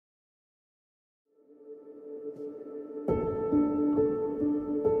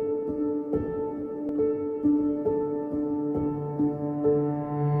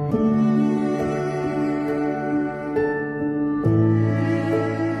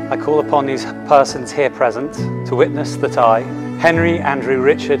I call upon these persons here present to witness that I, Henry Andrew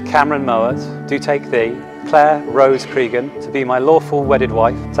Richard Cameron Mowat, do take thee, Clare Rose Cregan, to be my lawful wedded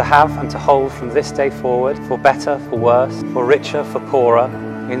wife, to have and to hold from this day forward, for better, for worse, for richer, for poorer,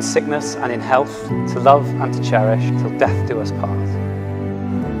 in sickness and in health, to love and to cherish, till death do us part.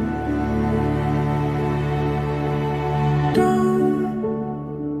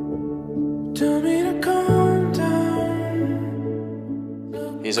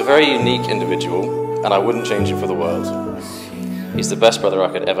 He's a very unique individual, and I wouldn't change him for the world. He's the best brother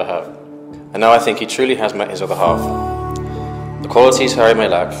I could ever have, and now I think he truly has met his other half. The qualities Harry may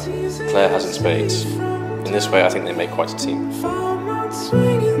lack, Clare has in spades. In this way, I think they make quite a team.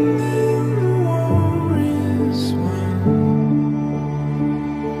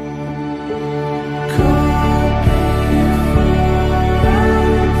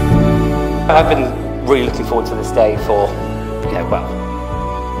 I've been really looking forward to this day for,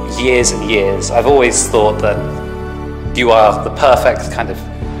 years and years. I've always thought that you are the perfect kind of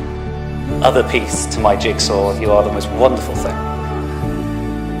other piece to my jigsaw. You are the most wonderful thing.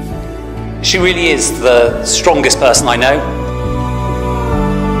 She really is the strongest person I know.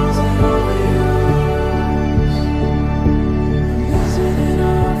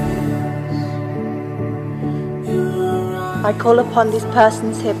 I call upon these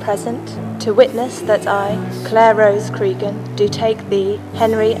persons here present to witness that I, Clare Rose Cregan, do take thee,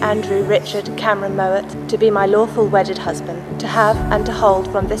 Henry Andrew Richard Cameron Mowat, to be my lawful wedded husband, to have and to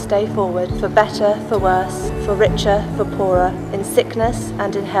hold from this day forward, for better, for worse, for richer, for poorer, in sickness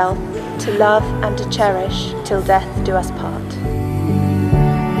and in health, to love and to cherish, till death do us part.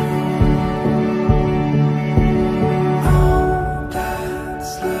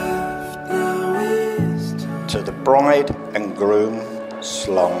 To the bride and groom,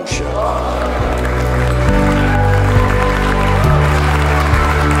 Slong shirt.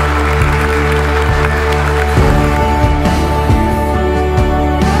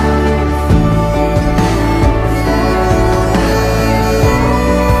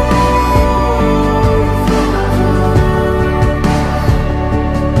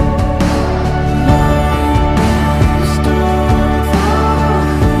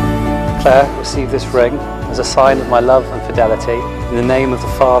 Clare, receive this ring as a sign of my love and fidelity, in the name of the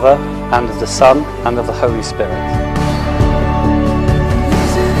Father, and of the Son, and of the Holy Spirit.